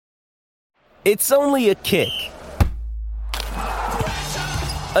It's only a kick,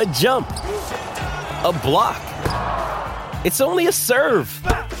 a jump, a block. It's only a serve.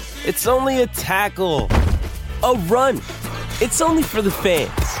 It's only a tackle, a run. It's only for the fans.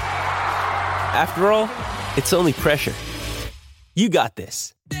 After all, it's only pressure. You got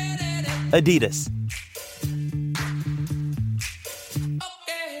this. Adidas.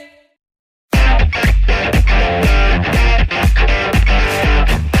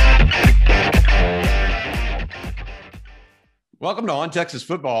 Welcome to On Texas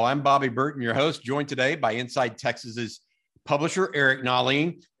Football. I'm Bobby Burton, your host, joined today by Inside Texas's publisher, Eric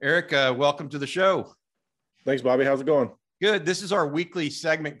Nahlin. Eric, welcome to the show. Thanks, Bobby. How's it going? Good. This is our weekly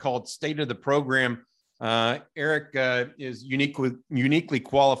segment called State of the Program. Eric is uniquely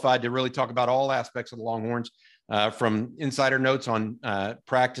qualified to really talk about all aspects of the Longhorns, from insider notes on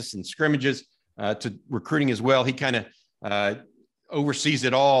practice and scrimmages to recruiting as well. He kind of oversees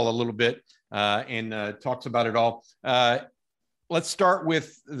it all a little bit and talks about it all. Let's start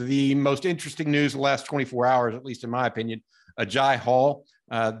with the most interesting news of the last 24 hours, at least in my opinion. Agiye Hall,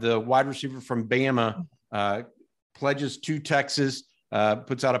 the wide receiver from Bama, pledges to Texas,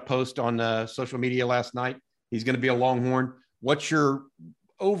 puts out a post on social media last night. He's going to be a Longhorn. What's your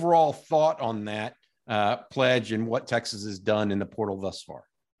overall thought on that pledge and what Texas has done in the portal thus far?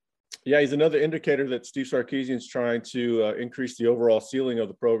 Yeah, he's another indicator that Steve Sarkisian's trying to increase the overall ceiling of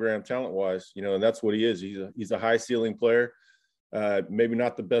the program talent-wise, and that's what he is. He's a high ceiling player. Maybe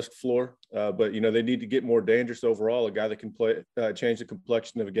not the best floor, but, they need to get more dangerous overall, a guy that can play, change the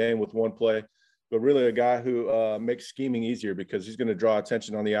complexion of a game with one play, but really a guy who makes scheming easier because he's going to draw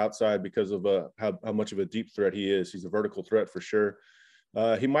attention on the outside because of how much of a deep threat he is. He's a vertical threat for sure.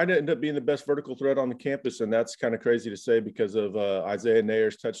 He might end up being the best vertical threat on the campus, and that's kind of crazy to say because of Isaiah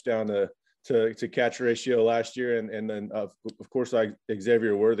Nayer's touchdown to catch ratio last year, and then, of course,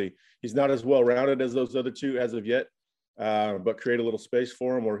 Xavier Worthy. He's not as well-rounded as those other two as of yet. But create a little space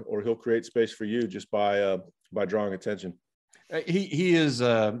for him, or he'll create space for you just by drawing attention. He is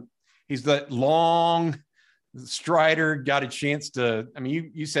he's that long strider. Got a chance to. I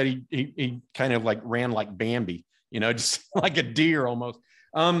mean, you said he kind of like ran like Bambi, just like a deer almost.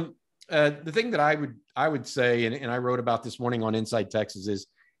 The thing that I would say, and I wrote about this morning on Inside Texas is,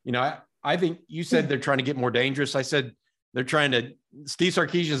 I think you said they're trying to get more dangerous. I said they're trying to. Steve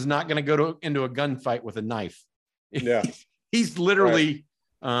Sarkisian is not going to go into a gunfight with a knife. Yeah, he's literally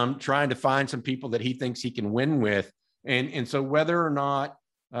trying to find some people that he thinks he can win with. And so whether or not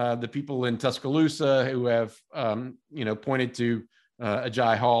the people in Tuscaloosa who have, pointed to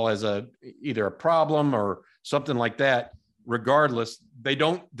Agiye Hall as either a problem or something like that, regardless, they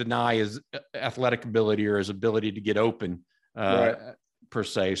don't deny his athletic ability or his ability to get open per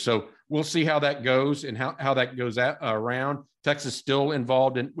se. So we'll see how that goes and how that goes around. Texas still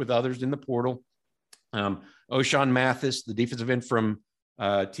involved with others in the portal. Ochaun Mathis, the defensive end from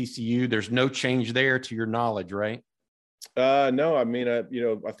TCU, there's no change there to your knowledge, right? No, I mean, I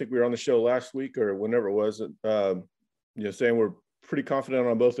think we were on the show last week or whenever it was, saying we're pretty confident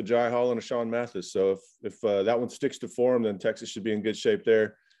on both Agiye Hall and Ochaun Mathis. So if that one sticks to form, then Texas should be in good shape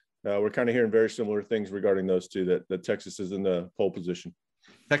there. We're kind of hearing very similar things regarding those two, that Texas is in the pole position.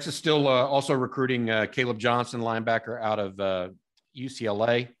 Texas still also recruiting Caleb Johnson, linebacker out of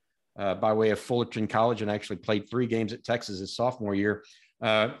UCLA. By way of Fullerton College, and actually played 3 games at Texas his sophomore year.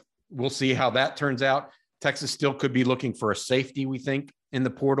 We'll see how that turns out. Texas still could be looking for a safety, we think, in the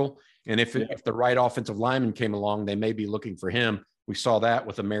portal. And if the right offensive lineman came along, they may be looking for him. We saw that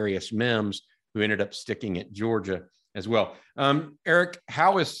with Amarius Mims, who ended up sticking at Georgia as well. Eric,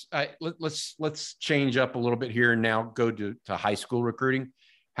 how is let's change up a little bit here and now go to high school recruiting.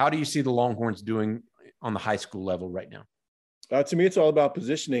 How do you see the Longhorns doing on the high school level right now? To me, it's all about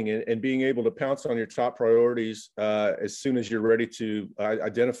positioning and being able to pounce on your top priorities as soon as you're ready to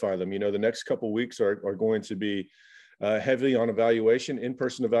identify them. The next couple of weeks are going to be heavily on evaluation,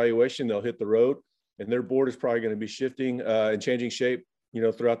 in-person evaluation. They'll hit the road, and their board is probably going to be shifting and changing shape,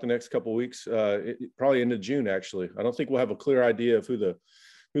 throughout the next couple of weeks, probably into June, actually. I don't think we'll have a clear idea of who the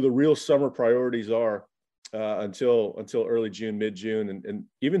real summer priorities are until early June, mid-June, and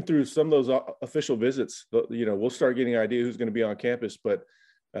even through some of those official visits, we'll start getting an idea who's going to be on campus, but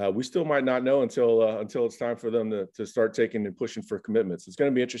we still might not know until it's time for them to start taking and pushing for commitments. It's going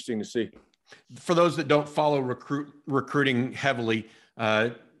to be interesting to see. For those that don't follow recruiting heavily,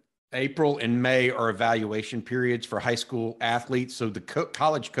 April and May are evaluation periods for high school athletes. So the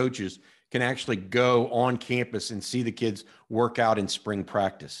college coaches can actually go on campus and see the kids work out in spring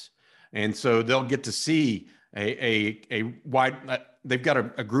practice. And so they'll get to see a wide, they've got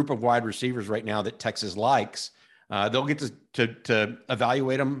a group of wide receivers right now that Texas likes. They'll get to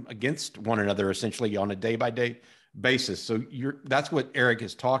evaluate them against one another essentially on a day-by-day basis. So that's what Eric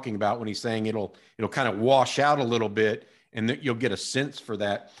is talking about when he's saying it'll kind of wash out a little bit, and that you'll get a sense for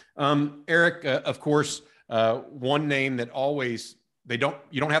that. Eric, of course, one name that always you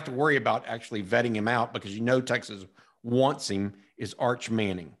don't have to worry about actually vetting him out because Texas wants him is Arch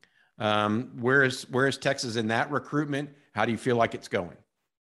Manning. Where is Texas in that recruitment? How do you feel like it's going?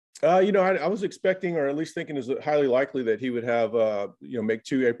 I was expecting, or at least thinking is highly likely that he would have, make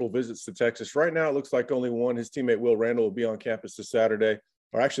 2 April visits to Texas. Right now, it looks like only one. His teammate Will Randall will be on campus this Saturday,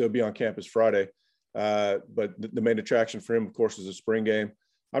 or actually he'll be on campus Friday. But the main attraction for him, of course, is a spring game.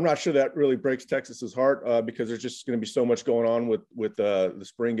 I'm not sure that really breaks Texas's heart because there's just going to be so much going on with the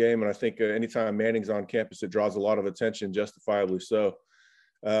spring game. And I think anytime Manning's on campus, it draws a lot of attention, justifiably so.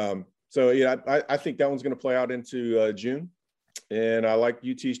 I think that one's going to play out into June. And I like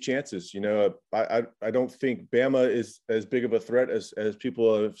UT's chances. I don't think Bama is as big of a threat as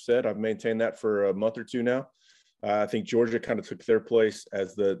people have said. I've maintained that for a month or two now. I think Georgia kind of took their place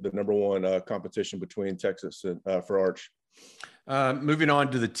as the number one competition between Texas and for Arch. Moving on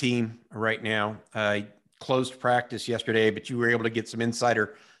to the team right now. Closed practice yesterday, but you were able to get some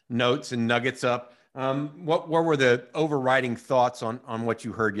insider notes and nuggets up. What were the overriding thoughts on what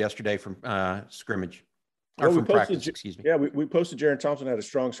you heard yesterday from scrimmage? We posted Jerrin Thompson had a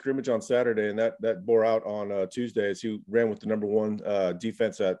strong scrimmage on Saturday, and that bore out on Tuesday as he ran with the number one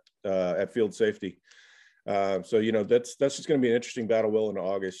defense at field safety. That's just going to be an interesting battle well into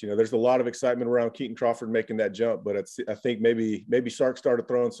August. There's a lot of excitement around Keaton Crawford making that jump, but I think maybe Sark started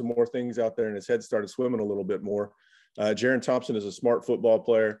throwing some more things out there and his head started swimming a little bit more. Jerrin Thompson is a smart football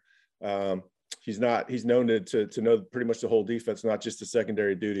player. He's known to know pretty much the whole defense, not just the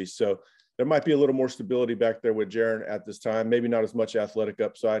secondary duties. So there might be a little more stability back there with Jerrin at this time, maybe not as much athletic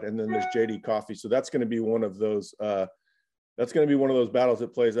upside. And then there's JD Coffey. So that's going to be one of those battles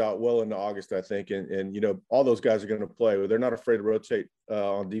that plays out well into August, I think. And all those guys are going to play. They're not afraid to rotate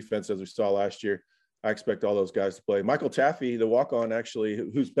on defense as we saw last year. I expect all those guys to play. Michael Taffy, the walk-on, actually,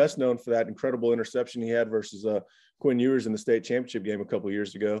 who's best known for that incredible interception he had versus Quinn Ewers in the state championship game a couple of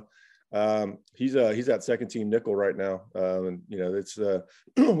years ago. He's that second team nickel right now.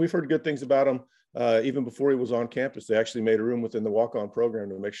 We've heard good things about him. Even before he was on campus, they actually made a room within the walk-on program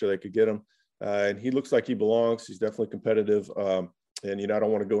to make sure they could get him. And he looks like he belongs. He's definitely competitive. I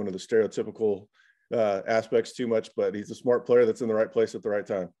don't want to go into the stereotypical aspects too much, but he's a smart player that's in the right place at the right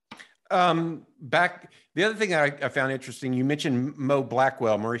time. The other thing I found interesting, you mentioned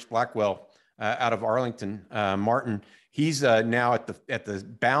Maurice Blackwell, out of Arlington, Martin. He's now at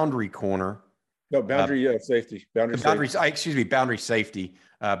the boundary corner. No, safety. Boundary safety,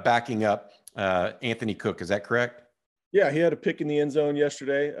 backing up Anthony Cook. Is that correct? Yeah, he had a pick in the end zone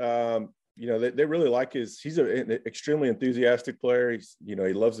yesterday. They really like he's an extremely enthusiastic player. He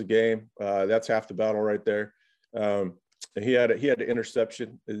loves the game. That's half the battle right there. And he had an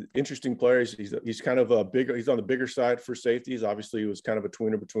interception. Interesting player. He's kind of bigger. He's on the bigger side for safeties. Obviously, he was kind of a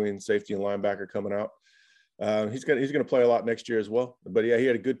tweener between safety and linebacker coming out. He's going to play a lot next year as well. But yeah, he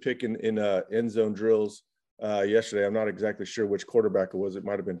had a good pick in end zone drills yesterday. I'm not exactly sure which quarterback it was. It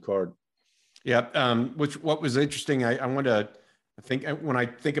might have been Card. Yeah. What was interesting, I think when I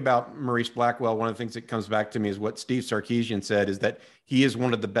think about Maurice Blackwell, one of the things that comes back to me is what Steve Sarkisian said, is that he is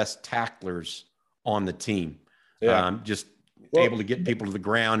one of the best tacklers on the team. Yeah. Able to get people to the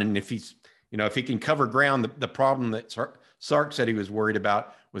ground. And if he can cover ground, the problem that Sark said he was worried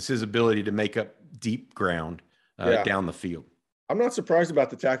about was his ability to make up deep ground down the field. I'm not surprised about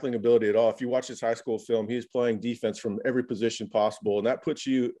the tackling ability at all. If you watch his high school film, he's playing defense from every position possible. And that puts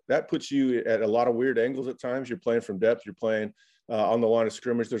you at a lot of weird angles at times. You're playing from depth. You're playing on the line of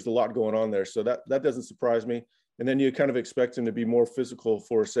scrimmage. There's a lot going on there. So that doesn't surprise me. And then you kind of expect him to be more physical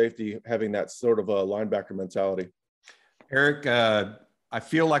for safety, having that sort of a linebacker mentality. Eric, I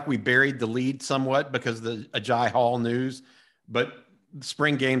feel like we buried the lead somewhat because of the Agiye Hall news, but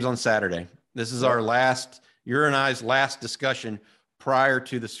spring game's on Saturday. This is your and I's last discussion prior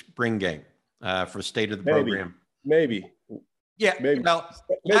to the spring game for the state of the program. Maybe. Yeah. Maybe. Well,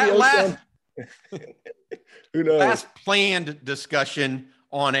 who knows? Last planned discussion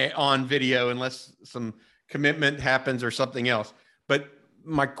on video, unless some commitment happens or something else. But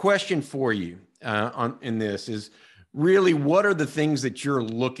my question for you in this is really, what are the things that you're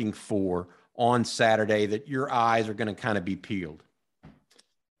looking for on Saturday that your eyes are going to kind of be peeled?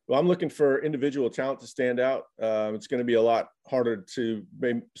 Well, I'm looking for individual talent to stand out. It's going to be a lot harder to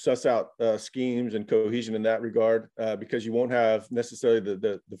maybe suss out schemes and cohesion in that regard because you won't have necessarily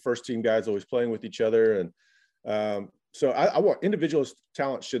the first team guys always playing with each other. And so I want individual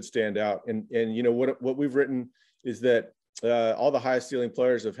talent should stand out. And what we've written is that all the highest ceiling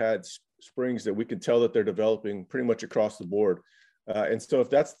players have had springs that we can tell that they're developing pretty much across the board. And so if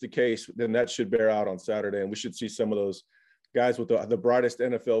that's the case, then that should bear out on Saturday. And we should see some of those guys with the brightest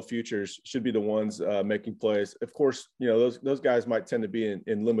NFL futures should be the ones making plays. Of course, those guys might tend to be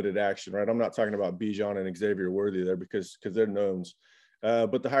in limited action, right? I'm not talking about Bijan and Xavier Worthy there because they're knowns.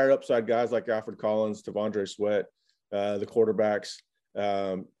 But the higher upside guys like Alfred Collins, T'Vondre Sweat, the quarterbacks,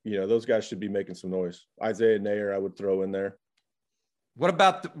 those guys should be making some noise. Isaiah Neyor, I would throw in there. What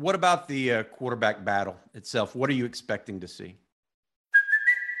about the quarterback battle itself? What are you expecting to see?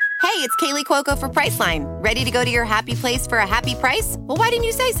 Hey, it's Kaylee Cuoco for Priceline. Ready to go to your happy place for a happy price? Well, why didn't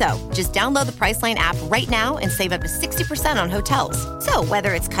you say so? Just download the Priceline app right now and save up to 60% on hotels. So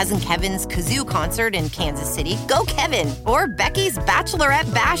whether it's Cousin Kevin's Kazoo Concert in Kansas City, go Kevin, or Becky's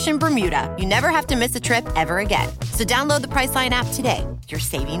Bachelorette Bash in Bermuda, you never have to miss a trip ever again. So download the Priceline app today. Your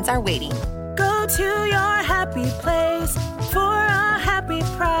savings are waiting. Go to your happy place for a happy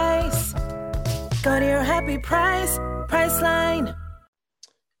price. Go to your happy price, Priceline.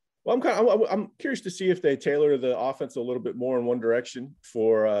 Well, I'm curious to see if they tailor the offense a little bit more in one direction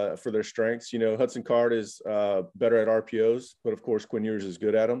for their strengths. Hudson Card is better at RPOs, but of course Quinn Ewers is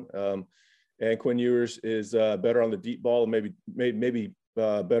good at them. And Quinn Ewers is better on the deep ball and maybe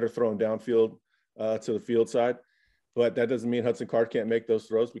better throwing downfield to the field side. But that doesn't mean Hudson Card can't make those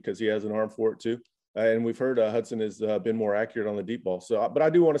throws because he has an arm for it too. And we've heard Hudson has been more accurate on the deep ball. So, but I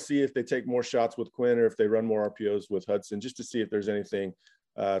do want to see if they take more shots with Quinn or if they run more RPOs with Hudson, just to see if there's anything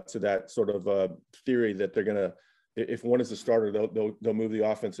to that sort of theory that they're going to, if one is the starter, they'll move the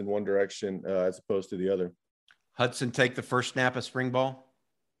offense in one direction as opposed to the other. Hudson take the first snap of spring ball?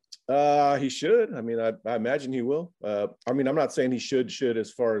 He should. I mean, I imagine he will. I'm not saying he should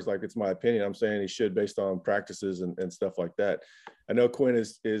as far as like it's my opinion. I'm saying he should based on practices and stuff like that. I know Quinn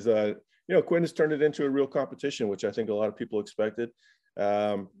Quinn has turned it into a real competition, which I think a lot of people expected.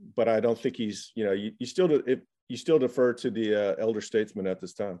 But I don't think he's, you still defer to the elder statesman at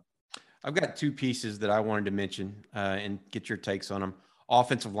this time. I've got two pieces that I wanted to mention and get your takes on them.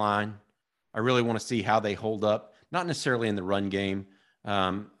 Offensive line. I really want to see how they hold up, not necessarily in the run game,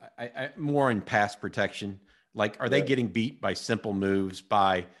 I more in pass protection. Like, are they getting beat by simple moves,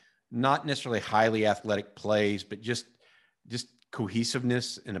 by not necessarily highly athletic plays, but just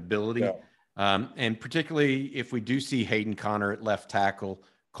cohesiveness and ability? Yeah. And particularly if we do see Hayden Conner at left tackle,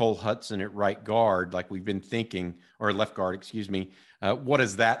 Cole Hudson at right guard, like we've been thinking, or left guard, excuse me. What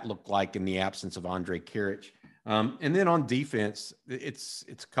does that look like in the absence of Andre Karich? And then on defense, it's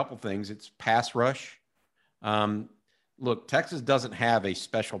a couple things. It's pass rush. Look, Texas doesn't have a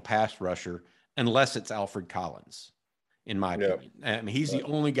special pass rusher unless it's Alfred Collins, in my opinion. I mean, he's the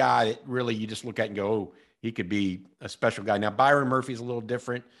only guy that really you just look at and go, oh, he could be a special guy. Now, Byron Murphy's a little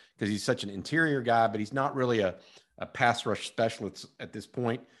different because he's such an interior guy, but he's not really a pass rush specialist at this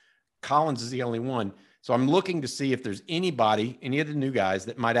point. Collins is the only one. So I'm looking to see if there's any of the new guys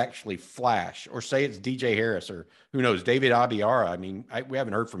that might actually flash, or say it's DJ Harris or who knows, David Abiara. I mean, we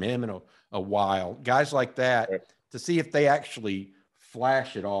haven't heard from him in a while. Guys like that, to see if they actually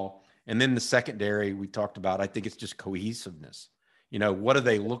flash at all. And then the secondary we talked about, I think it's just cohesiveness. What do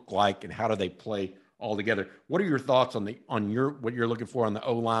they look like and how do they play all together? What are your thoughts on what you're looking for on the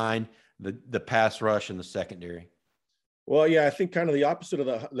O-line, the pass rush, and the secondary? Well, yeah, I think kind of the opposite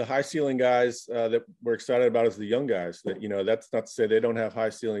of the high ceiling guys that we're excited about is the young guys. That that's not to say they don't have high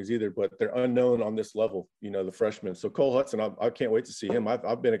ceilings either, but they're unknown on this level. The freshmen. So Cole Hudson, I can't wait to see him.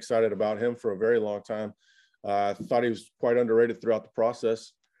 I've been excited about him for a very long time. I thought he was quite underrated throughout the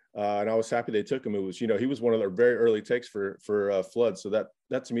process, and I was happy they took him. It was he was one of their very early takes for Flood. So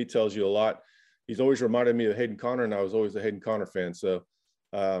that to me tells you a lot. He's always reminded me of Hayden Conner, and I was always a Hayden Conner fan. So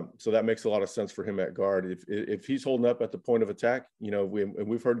that makes a lot of sense for him at guard. If he's holding up at the point of attack,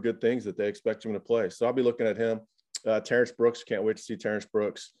 we've heard good things that they expect him to play. So I'll be looking at him. Terrence Brooks, can't wait to see Terrence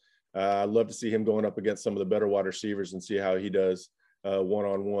Brooks. I'd love to see him going up against some of the better wide receivers and see how he does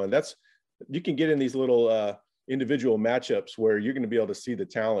one-on-one. You can get in these little individual matchups where you're going to be able to see the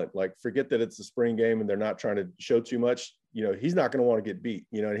talent. Like, forget that it's a spring game and they're not trying to show too much. He's not going to want to get beat.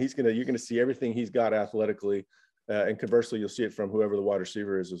 And you're going to see everything he's got athletically. And conversely, you'll see it from whoever the wide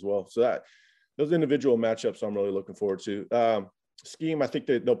receiver is as well. So those individual matchups I'm really looking forward to. Scheme, I think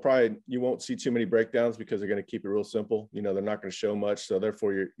that you won't see too many breakdowns because they're going to keep it real simple. They're not going to show much. So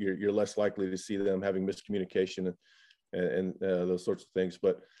therefore you're less likely to see them having miscommunication and those sorts of things.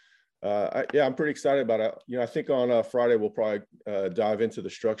 But I'm pretty excited about it. I think on Friday, we'll probably dive into the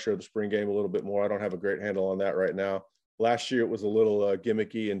structure of the spring game a little bit more. I don't have a great handle on that right now. Last year, it was a little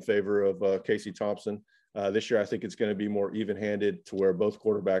gimmicky in favor of Casey Thompson. This year, I think it's going to be more even-handed to where both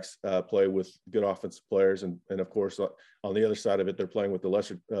quarterbacks play with good offensive players. And of course, on the other side of it, they're playing with the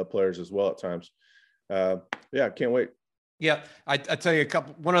lesser players as well at times. Yeah, can't wait. Yeah, I tell you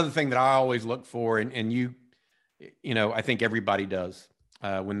one other thing that I always look for, and you know, I think everybody does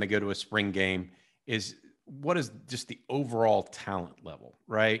when they go to a spring game, is what is just the overall talent level,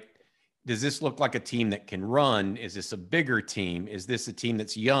 right? Does this look like a team that can run? Is this a bigger team? Is this a team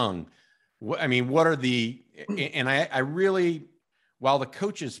that's young? I mean, what are the, and I really, while the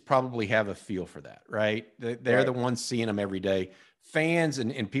coaches probably have a feel for that, right? They're right. The ones seeing them every day. Fans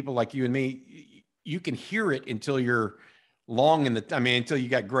and people like you and me, you can hear it until you're until you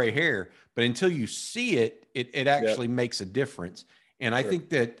got gray hair, but until you see it, it actually makes a difference. And I think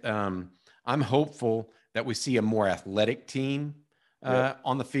that I'm hopeful that we see a more athletic team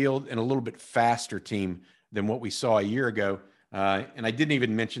on the field and a little bit faster team than what we saw a year ago. And I didn't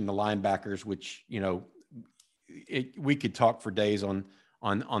even mention the linebackers, which, you know, we could talk for days on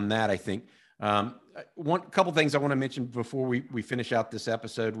that, I think. One couple things I want to mention before we finish out this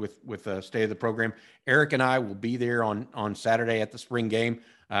episode with State of the Program. Eric and I will be there on Saturday at the spring game.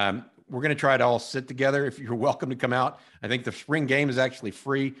 We're going to try to all sit together. If you're welcome to come out, I think the spring game is actually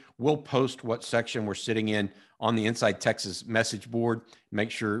free. We'll post what section we're sitting in on the Inside Texas message board.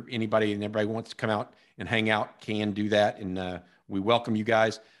 Make sure anybody and everybody wants to come out and hang out can do that. And we welcome you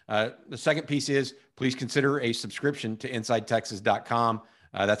guys. The second piece is please consider a subscription to InsideTexas.com.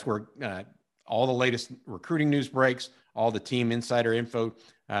 That's where all the latest recruiting news breaks, all the team insider info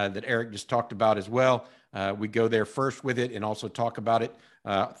that Eric just talked about as well. We go there first with it and also talk about it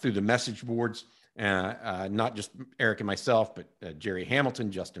through the message boards, not just Eric and myself, but Jerry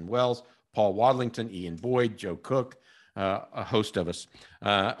Hamilton, Justin Wells, Paul Wadlington, Ian Boyd, Joe Cook, a host of us.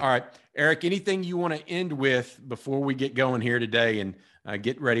 All right, Eric, anything you want to end with before we get going here today and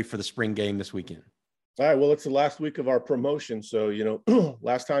get ready for the spring game this weekend? All right. Well, it's the last week of our promotion. So, you know,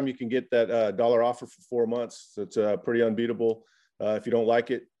 last time you can get that dollar offer for 4 months. So it's pretty unbeatable. If you don't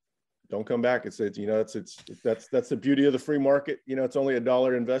like it, don't come back. That's the beauty of the free market. You know, it's only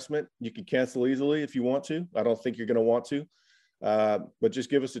 $1 investment. You can cancel easily if you want to. I don't think you're going to want to, but just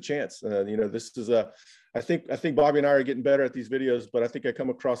give us a chance. You know, this is I think Bobby and I are getting better at these videos, but I think I come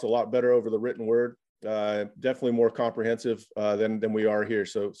across a lot better over the written word. Definitely more comprehensive than we are here.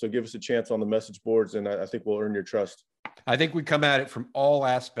 So give us a chance on the message boards, and I think we'll earn your trust. I think we come at it from all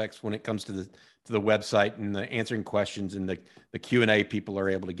aspects when it comes to the website and the answering questions and the Q&A people are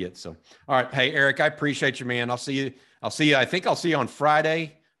able to get. So, all right. Hey, Eric, I appreciate you, man. I'll see you. I think I'll see you on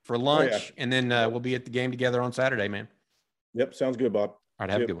Friday for lunch, and then we'll be at the game together on Saturday, man. Yep. Sounds good, Bob. All right.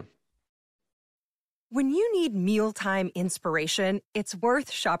 Have a good one. When you need mealtime inspiration, it's worth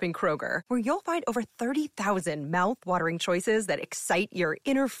shopping Kroger, where you'll find over 30,000 mouth-watering choices that excite your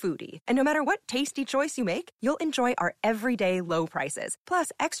inner foodie. And no matter what tasty choice you make, you'll enjoy our everyday low prices,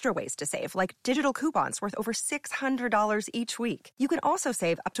 plus extra ways to save, like digital coupons worth over $600 each week. You can also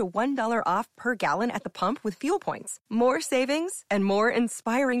save up to $1 off per gallon at the pump with fuel points. More savings and more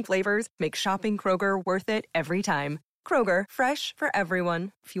inspiring flavors make shopping Kroger worth it every time. Kroger, fresh for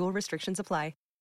everyone. Fuel restrictions apply.